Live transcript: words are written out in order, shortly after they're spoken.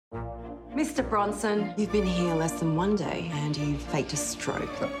Mr. Bronson, you've been here less than one day and you faked a stroke,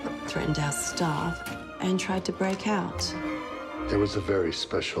 threatened our staff, and tried to break out. There was a very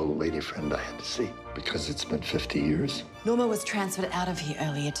special lady friend I had to see because it's been 50 years. Norma was transferred out of here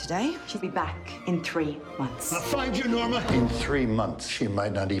earlier today. She'll be back in 3 months. I'll find you, Norma. In 3 months, she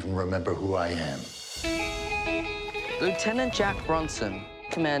might not even remember who I am. Lieutenant Jack Bronson,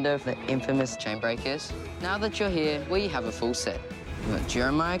 commander of the infamous Chainbreakers. Now that you're here, we have a full set. We've got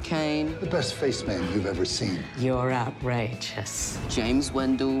Jeremiah Kane. The best face man you've ever seen. You're outrageous. James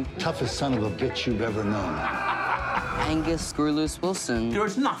Wendell. Toughest son of a bitch you've ever known. Angus Screwloose Wilson.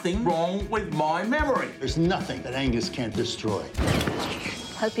 There's nothing wrong with my memory. There's nothing that Angus can't destroy.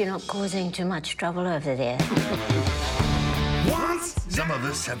 Hope you're not causing too much trouble over there. What? Some of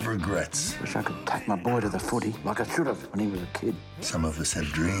us have regrets. Wish I could take my boy to the footy like I should have when he was a kid. Some of us have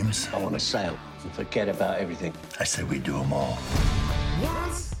dreams. I want to sail and forget about everything. I say we do them all.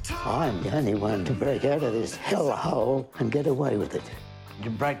 I'm the only one to break out of this hellhole and get away with it. You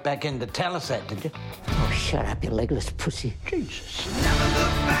break back into Talisat, did you? Oh, shut up, you legless pussy. Jesus.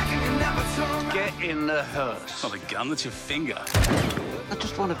 Get in the hearse. It's not a gun, that's your finger. I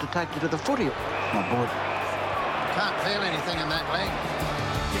just wanted to take you to the footy, my boy. Can't feel anything in that leg.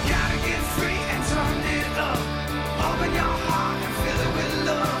 You gotta get free and turn it up. Open your heart and fill it with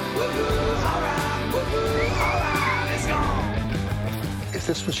love. Woohoo, alright, woohoo, alright, it's gone. If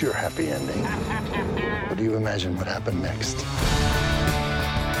this was your happy ending, what do you imagine would happen next?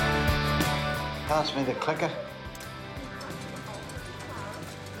 Pass me the clicker.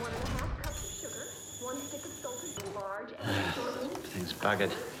 Thing's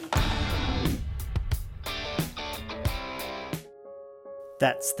buggered.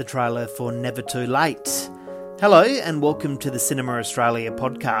 That's the trailer for Never Too Late. Hello and welcome to the Cinema Australia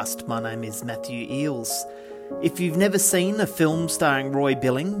podcast. My name is Matthew Eales. If you've never seen a film starring Roy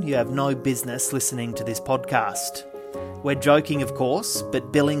Billing, you have no business listening to this podcast. We're joking, of course,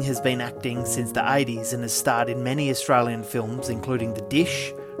 but Billing has been acting since the 80s and has starred in many Australian films including The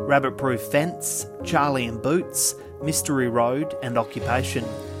Dish, Rabbit Proof Fence, Charlie and Boots, Mystery Road and Occupation.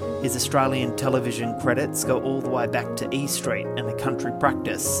 His Australian television credits go all the way back to E Street and A Country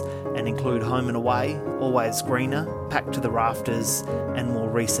Practice and include Home and Away, Always Greener, Packed to the Rafters and more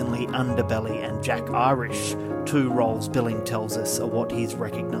recently Underbelly and Jack Irish, two roles Billing tells us are what he's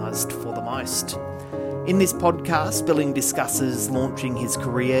recognised for the most. In this podcast, Billing discusses launching his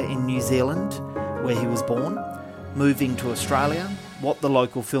career in New Zealand, where he was born, moving to Australia, what the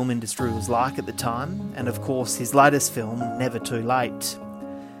local film industry was like at the time, and of course his latest film, Never Too Late.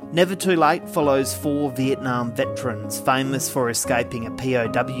 Never Too Late follows 4 Vietnam veterans famous for escaping a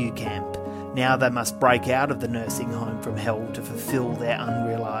POW camp. Now they must break out of the nursing home from hell to fulfil their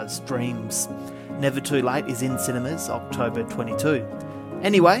unrealised dreams. Never Too Late is in cinemas October 22.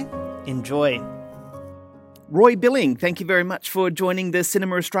 Anyway, enjoy. Roy Billing, thank you very much for joining the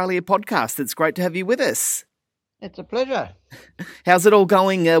Cinema Australia podcast. It's great to have you with us. It's a pleasure. How's it all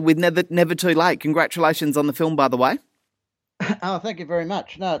going with Never Too Late? Congratulations on the film, by the way. Oh, thank you very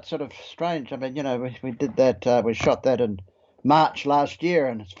much. No, it's sort of strange. I mean, you know, we did that, we shot that in March last year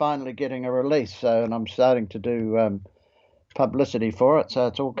and it's finally getting a release. So, and I'm starting to do publicity for it. So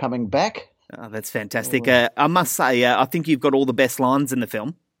it's all coming back. Oh, that's fantastic. I must say, I think you've got all the best lines in the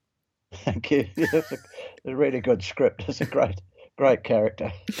film. Thank you. It's a really good script. It's a great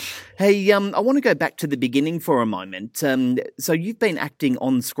character. Hey, I want to go back to the beginning for a moment. So you've been acting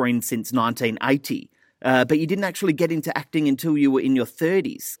on screen since 1980. But you didn't actually get into acting until you were in your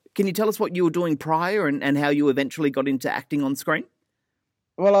 30s. Can you tell us what you were doing prior and how you eventually got into acting on screen?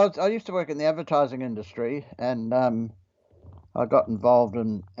 Well, I used to work in the advertising industry and I got involved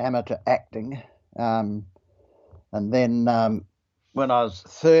in amateur acting. And then when I was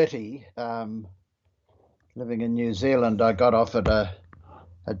 30, living in New Zealand, I got offered a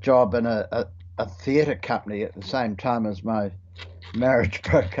job in a theatre company at the same time as my marriage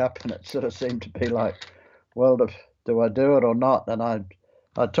broke up, and it sort of seemed to be like, well, do I do it or not? And I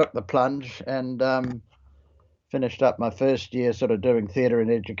took the plunge and finished up my first year sort of doing theatre and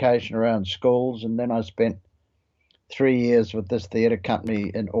education around schools, and then I spent 3 years with this theatre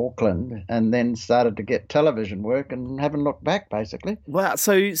company in Auckland, and then started to get television work and haven't looked back, basically. Wow.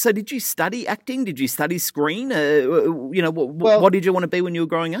 So did you study acting? Did you study screen? What did you want to be when you were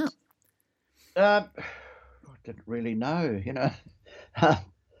growing up? I didn't really know, you know.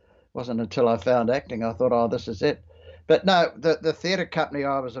 Wasn't until I found acting I thought, oh, this is it. But no, the theatre company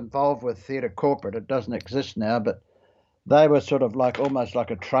I was involved with, Theatre Corporate, it doesn't exist now, but they were sort of like almost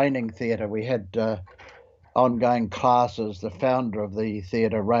like a training theatre. We had ongoing classes. The founder of the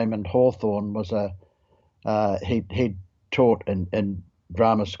theatre, Raymond Hawthorne, was he taught in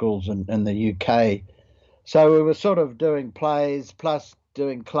drama schools in the UK. So we were sort of doing plays plus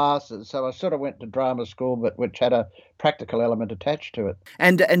doing classes. So I sort of went to drama school, but which had a practical element attached to it.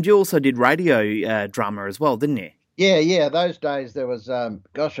 And you also did radio drama as well, didn't you? Yeah. Those days there was, there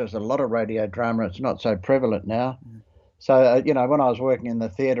was a lot of radio drama. It's not so prevalent now. So, when I was working in the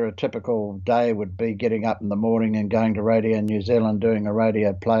theatre, a typical day would be getting up in the morning and going to Radio New Zealand, doing a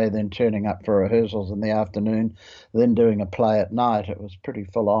radio play, then turning up for rehearsals in the afternoon, then doing a play at night. It was pretty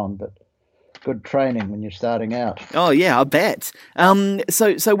full on, but good training when you're starting out. Oh, yeah, I bet.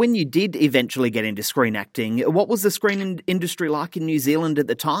 So when you did eventually get into screen acting, what was the screen industry like in New Zealand at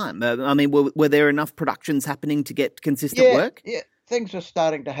the time? Were there enough productions happening to get consistent work? Yeah, things were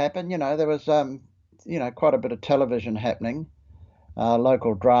starting to happen. There was... quite a bit of television happening.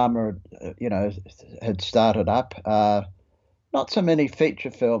 Local drama, had started up. Not so many feature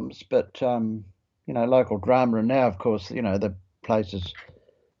films, but, local drama. And now, of course, the place is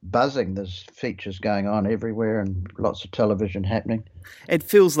buzzing. There's features going on everywhere and lots of television happening. It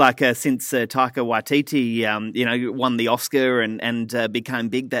feels like since Taika Waititi, won the Oscar and became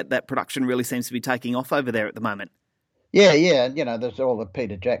big, that production really seems to be taking off over there at the moment. Yeah, and there's all the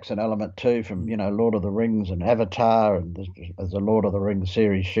Peter Jackson element too, from Lord of the Rings and Avatar, and there's a Lord of the Rings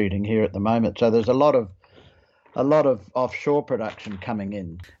series shooting here at the moment. So there's a lot of offshore production coming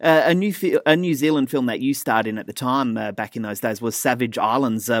in. A New Zealand film that you starred in at the time, back in those days, was Savage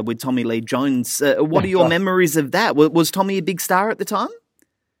Islands with Tommy Lee Jones. What are your memories of that? Was Tommy a big star at the time?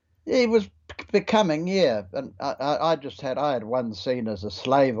 He was becoming, yeah. And I had one scene as a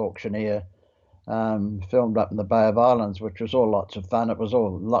slave auctioneer. Filmed up in the Bay of Islands, which was all lots of fun. It was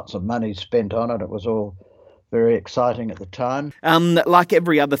all lots of money spent on it. It was all very exciting at the time. Like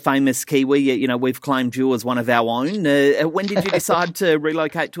every other famous Kiwi, we've claimed you as one of our own. When did you decide to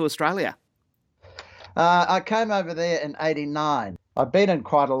relocate to Australia? I came over there in '89. I've been in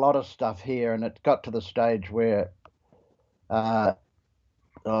quite a lot of stuff here, and it got to the stage where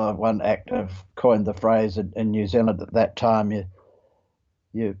one actor coined the phrase in New Zealand at that time,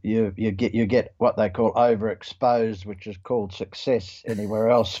 you get what they call overexposed, which is called success anywhere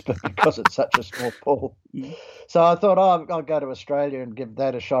else, but because it's such a small pool. So I thought, I'll go to Australia and give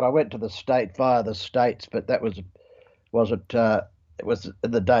that a shot. I went to the via the States, but that it was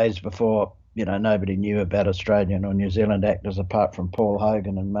in the days before, nobody knew about Australian or New Zealand actors apart from Paul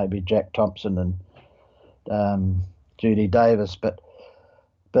Hogan and maybe Jack Thompson and Judy Davis,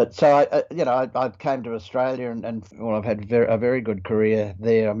 But so I came to Australia and I've had a very good career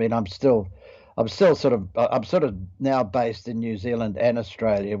there. I mean, I'm sort of now based in New Zealand and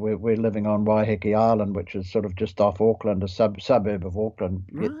Australia. We're living on Waiheke Island, which is sort of just off Auckland, a suburb of Auckland.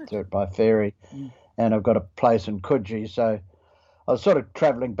 Right. Get to it by ferry, and I've got a place in Coogee. So I was sort of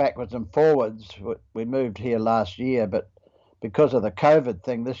travelling backwards and forwards. We moved here last year, but because of the COVID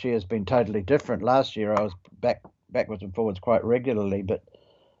thing, this year has been totally different. Last year I was backwards and forwards quite regularly, but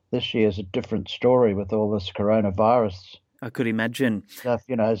this year's a different story with all this coronavirus. I could imagine. Stuff,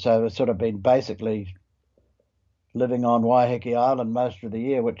 so it's sort of been basically living on Waiheke Island most of the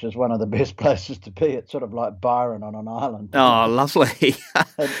year, which is one of the best places to be. It's sort of like Byron on an island. Oh, lovely.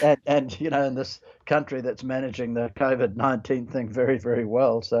 and in this country that's managing the COVID-19 thing very, very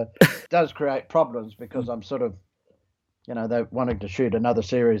well. So it does create problems because I'm sort of, they're wanting to shoot another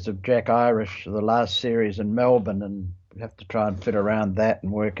series of Jack Irish, the last series in Melbourne, and we have to try and fit around that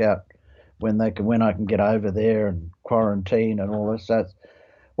and work out when I can get over there and quarantine and all this. So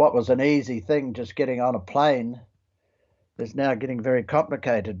what was an easy thing, just getting on a plane, is now getting very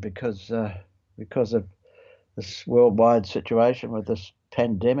complicated because of this worldwide situation with this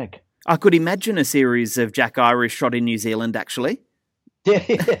pandemic. I could imagine a series of Jack Irish shot in New Zealand, actually.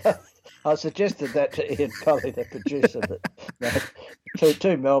 Yeah. I suggested that to Ian Colley, the producer, but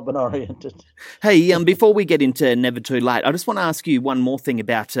too Melbourne-oriented. Hey, before we get into Never Too Late, I just want to ask you one more thing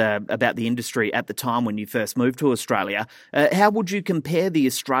about the industry at the time when you first moved to Australia. How would you compare the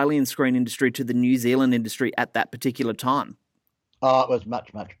Australian screen industry to the New Zealand industry at that particular time? Oh, it was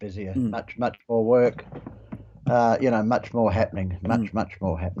much, much busier, much more work, much more happening, much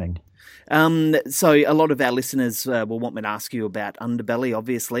more happening. So a lot of our listeners will want me to ask you about Underbelly,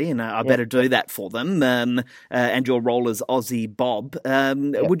 obviously, and I better do that for them, and your role as Aussie Bob.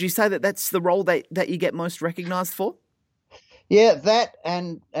 Would you say that that's the role that you get most recognised for? Yeah, that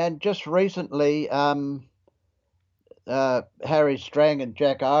and just recently Harry Strang and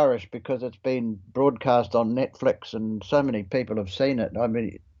Jack Irish, because it's been broadcast on Netflix and so many people have seen it. I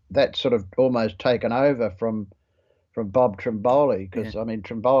mean, that's sort of almost taken over from Bob Trimboli, because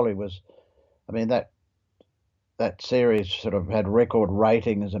Trimboli was, that series sort of had record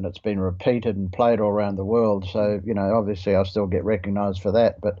ratings, and it's been repeated and played all around the world. So, you know, obviously I still get recognised for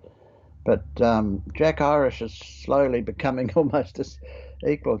that. But Jack Irish is slowly becoming almost as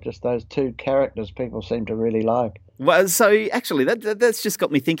equal. Just those two characters people seem to really like. Well, so actually, that's just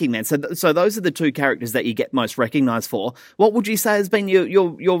got me thinking, man. So those are the two characters that you get most recognised for. What would you say has been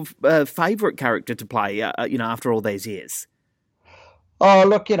your favourite character to play? You know, after all these years. Oh,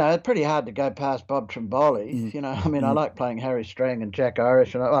 look, you know, it's pretty hard to go past Bob Trimboli. You know, I mean, I like playing Harry Strang and Jack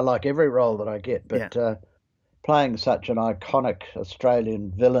Irish, and I like every role that I get. But playing such an iconic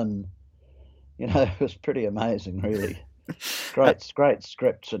Australian villain, you know, was pretty amazing, really. Great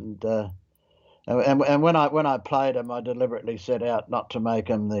scripts, and when I played him, I deliberately set out not to make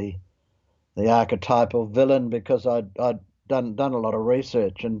him the archetypal villain, because I'd done a lot of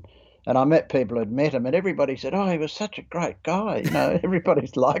research, and I met people who'd met him, and everybody said, "Oh, he was such a great guy." You know,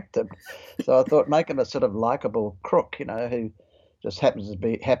 everybody's liked him. So I thought, make him a sort of likable crook, you know, who just happens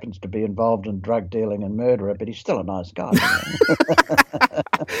to be involved in drug dealing and murderer, but he's still a nice guy. You know?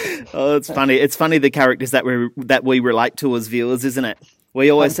 Oh, it's funny. It's funny, the characters that we relate to as viewers, isn't it? We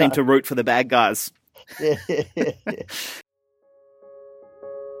always seem to root for the bad guys. Yeah.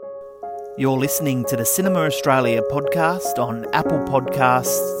 You're listening to the Cinema Australia podcast on Apple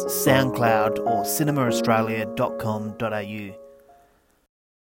Podcasts, SoundCloud, or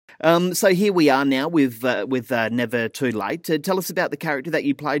cinemaaustralia.com.au. So here we are now with Never Too Late. Tell us about the character that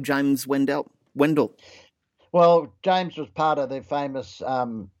you played, James Wendell. Well, James was part of the famous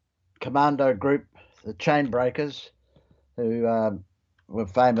commando group, the Chainbreakers, who were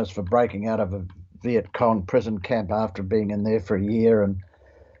famous for breaking out of a Viet Cong prison camp after being in there for a year, and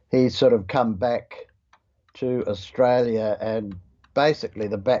he's sort of come back to Australia, and basically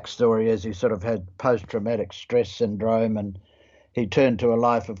the backstory is he sort of had post-traumatic stress syndrome, and he turned to a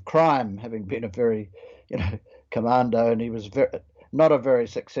life of crime, having been a very, you know, commando, and he was not a very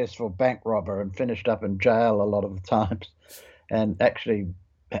successful bank robber, and finished up in jail a lot of the times, and actually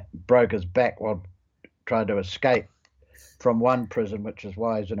broke his back while trying to escape from one prison, which is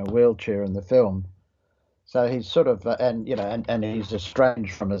why he's in a wheelchair in the film. So he's sort of, and he's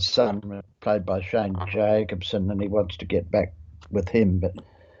estranged from his son, played by Shane Jacobson, and he wants to get back with him. But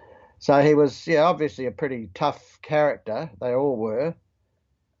so he was, obviously a pretty tough character. They all were,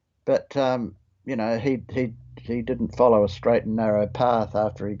 but you know, he didn't follow a straight and narrow path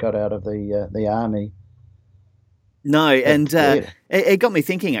after he got out of the army. No, and it got me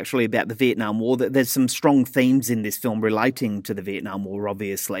thinking actually about the Vietnam War. That there's some strong themes in this film relating to the Vietnam War,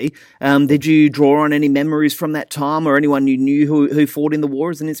 obviously. Did you draw on any memories from that time, or anyone you knew who fought in the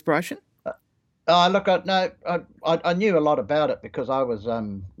war as an inspiration? Look, I knew a lot about it because I was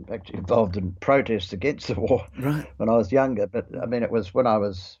actually involved in protests against the war when I was younger. But I mean, it was when I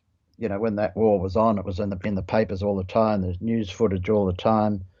was, you know, when that war was on, it was in the papers all the time. There's news footage all the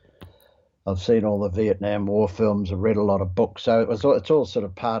time. I've seen all the Vietnam War films. I've read a lot of books, so it's all sort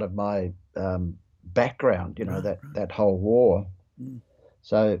of part of my background, you know, that whole war.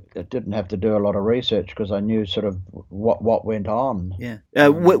 So it didn't have to do a lot of research because I knew sort of what went on. Yeah.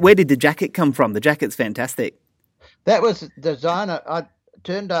 Where did the jacket come from? The jacket's fantastic. That was designer. I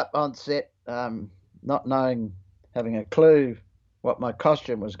turned up on set not knowing, having a clue what my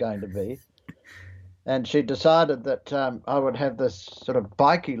costume was going to be. And she decided that I would have this sort of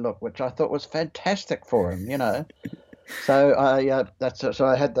bikey look, which I thought was fantastic for him, you know. So I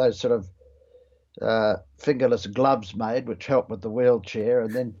had those sort of fingerless gloves made, which helped with the wheelchair.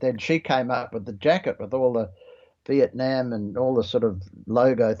 And then she came up with the jacket with all the Vietnam and all the sort of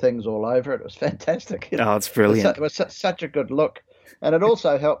logo things all over it. It was fantastic. You know? Oh, it's brilliant. It was such a good look. And it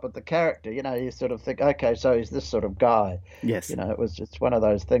also helped with the character. You know, you sort of think, okay, so he's this sort of guy. Yes. You know, it's one of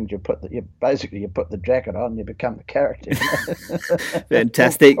those things. You put the jacket on, you become the character. You know?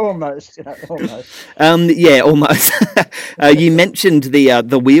 Fantastic. Almost, you know, almost. Yeah, almost. You mentioned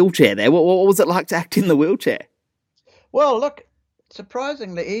the wheelchair there. What was it like to act in the wheelchair? Well, look,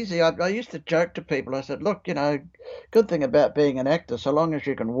 surprisingly easy. I used to joke to people. I said, look, you know, good thing about being an actor, so long as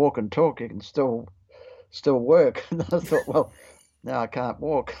you can walk and talk, you can still work. And I thought, well, now I can't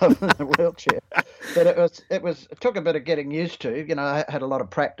walk. I'm in a wheelchair. But it took a bit of getting used to. You know, I had a lot of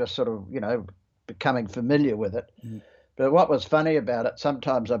practice sort of, you know, becoming familiar with it. But what was funny about it,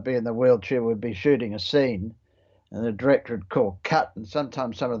 sometimes I'd be in the wheelchair, we'd be shooting a scene, and the director would call cut, and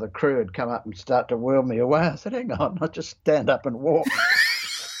sometimes some of the crew would come up and start to wheel me away. I said, hang on, I'll just stand up and walk.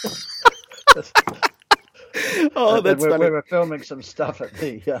 Oh, that's funny. We were filming some stuff at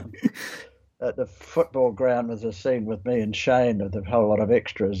the football ground. Was a scene with me and Shane with a whole lot of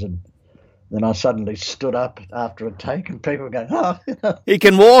extras, and Then I suddenly stood up after a take, and people were going, "Oh, He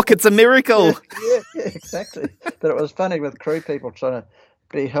can walk. It's a miracle." yeah, exactly." But it was funny with crew people trying to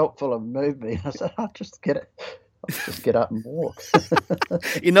be helpful and move me. I said, "I'll just get up and walk."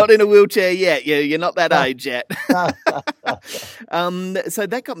 You're not in a wheelchair yet. You're not that age yet. So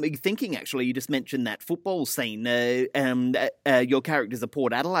that got me thinking, actually. You just mentioned that football scene. Your character's a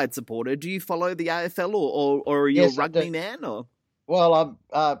Port Adelaide supporter. Do you follow the AFL or are you Yes, a rugby man? Or Well,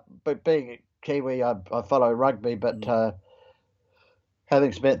 but being a Kiwi, I follow rugby, but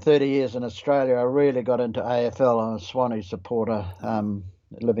having spent 30 years in Australia, I really got into AFL. I'm a Swanee supporter,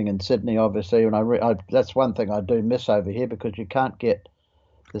 living in Sydney, obviously, and that's one thing I do miss over here, because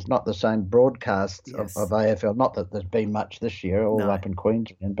there's not the same broadcast of AFL. Not that there's been much this year, all up in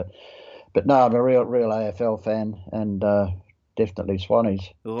Queensland, but no, I'm a real AFL fan, and definitely Swannies.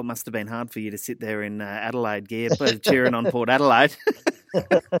 Well, it must have been hard for you to sit there in Adelaide gear cheering on Port Adelaide.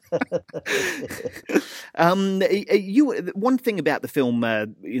 One thing about the film,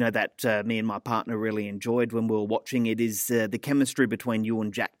 that me and my partner really enjoyed when we were watching it is the chemistry between you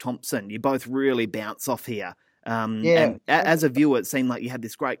and Jack Thompson. You both really bounce off here. And as a viewer, it seemed like you had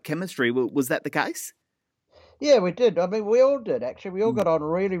this great chemistry. Was that the case? Yeah, we did. I mean, we all did, actually. We all got on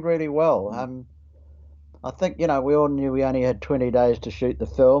really, really well. I think, we all knew we only had 20 days to shoot the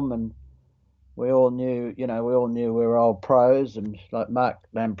film, and we all knew we were old pros. And like Mark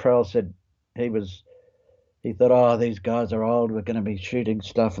Lamprell said, he thought, oh, these guys are old, we're going to be shooting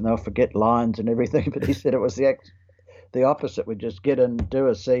stuff and they'll forget lines and everything. But he said it was the opposite. We just get in, do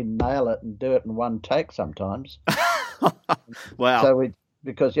a scene, nail it, and do it in one take sometimes. Wow. So we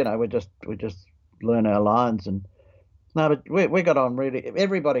just learn our lines. And no, but we got on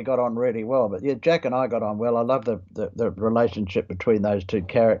everybody got on really well. But yeah, Jack and I got on well. I love the relationship between those two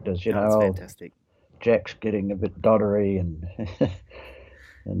characters. That's fantastic. Jack's getting a bit doddery, and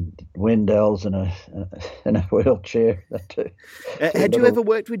and Wendell's in a wheelchair. Had you ever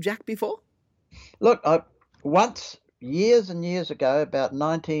worked with Jack before? Look, once, years and years ago, about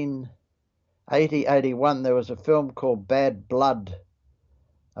 1980, 81, there was a film called Bad Blood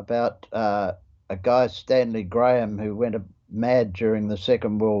about a guy, Stanley Graham, who went mad during the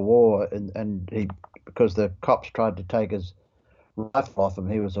Second World War, and because the cops tried to take his rifle off him.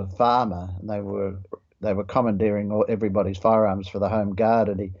 He was a farmer, and they were commandeering everybody's firearms for the Home Guard,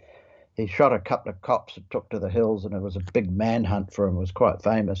 and he shot a couple of cops and took to the hills, and it was a big manhunt for him. It was quite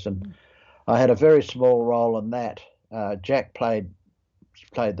famous, and I had a very small role in that. Jack played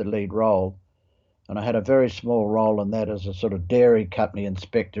the lead role, and I had a very small role in that as a sort of dairy company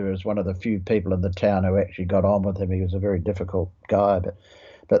inspector, as one of the few people in the town who actually got on with him. He was a very difficult guy,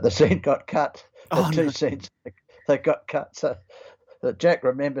 but the scene got cut. Scenes, they got cut. So Jack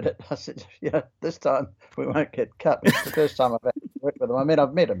remembered it. I said, this time we won't get cut. It's the first time I've actually worked with him. I mean,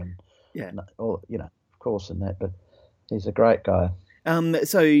 I've met him, and of course, in that, but he's a great guy.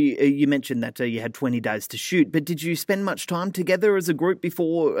 So you mentioned that you had 20 days to shoot, but did you spend much time together as a group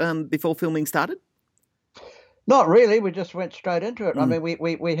before filming started? Not really. We just went straight into it. I mean,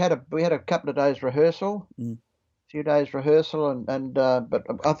 we had a couple of days rehearsal, few days rehearsal,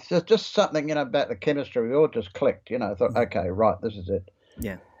 but just something about the chemistry. We all just clicked. I thought, okay, right, this is it.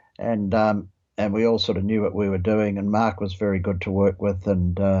 Yeah. And we all sort of knew what we were doing, and Mark was very good to work with,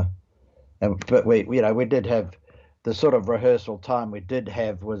 but we did have the sort of rehearsal time we did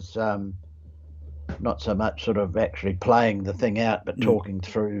have was not so much sort of actually playing the thing out, but talking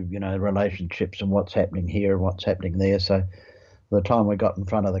through, relationships and what's happening here and what's happening there. So by the time we got in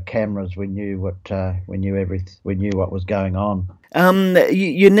front of the cameras, we knew what was going on.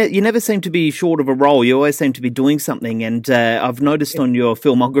 You never seem to be short of a role. You always seem to be doing something. And I've noticed on your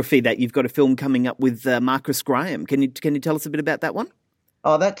filmography that you've got a film coming up with Marcus Graham. Can you tell us a bit about that one?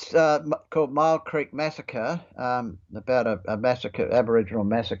 Oh, that's called Mile Creek Massacre, about a massacre, Aboriginal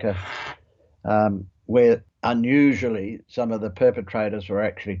massacre, where unusually some of the perpetrators were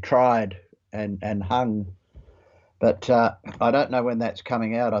actually tried and hung. But I don't know when that's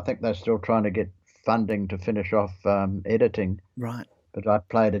coming out. I think they're still trying to get funding to finish off editing. Right. But I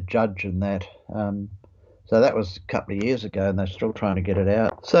played a judge in that. So that was a couple of years ago, and they're still trying to get it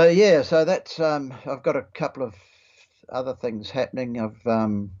out. So, yeah, so that's I've got a couple of other things happening. I've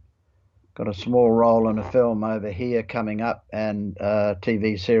got a small role in a film over here coming up, and a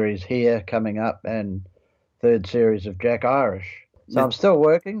TV series here coming up, and third series of Jack Irish. So I'm still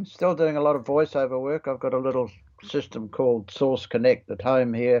working, still doing a lot of voiceover work. I've got a little system called Source Connect at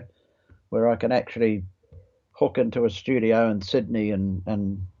home here, where I can actually hook into a studio in Sydney and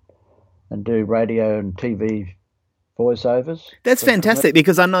do radio and TV voiceovers. That's fantastic,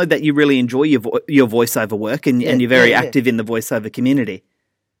 because I know that you really enjoy your voiceover work, and you're very active in the voiceover community.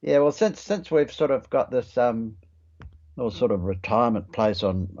 Yeah, well, since we've sort of got this little sort of retirement place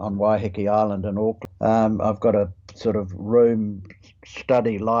on Waiheke Island in Auckland, I've got a sort of room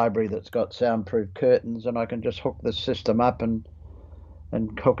study library that's got soundproof curtains, and I can just hook this system up and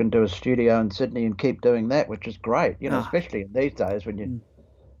hook into a studio in Sydney and keep doing that, which is great. Especially in these days when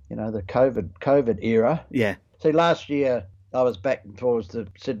the COVID era. Yeah. See, last year I was back and forwards to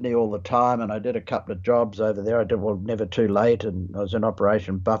Sydney all the time, and I did a couple of jobs over there. I did Never Too Late, and I was in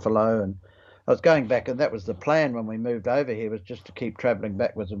Operation Buffalo, and I was going back, and that was the plan when we moved over here, was just to keep travelling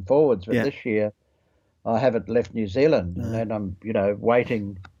backwards and forwards. But this year I haven't left New Zealand, and I'm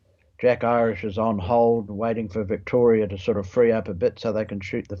waiting. Jack Irish is on hold, waiting for Victoria to sort of free up a bit so they can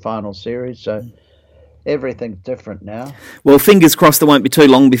shoot the final series. So everything's different now. Well, fingers crossed it won't be too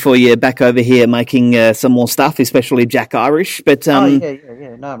long before you're back over here making some more stuff, especially Jack Irish. But yeah.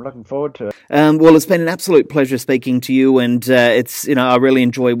 No, I'm looking forward to it. Well, it's been an absolute pleasure speaking to you, and it's I really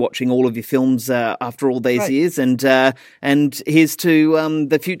enjoy watching all of your films after all these years. And here's to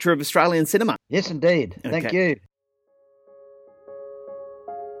the future of Australian cinema. Yes, indeed. Okay. Thank you.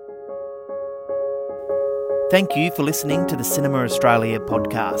 Thank you for listening to the Cinema Australia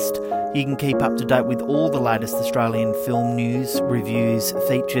podcast. You can keep up to date with all the latest Australian film news, reviews,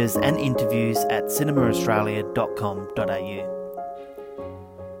 features and interviews at cinemaaustralia.com.au.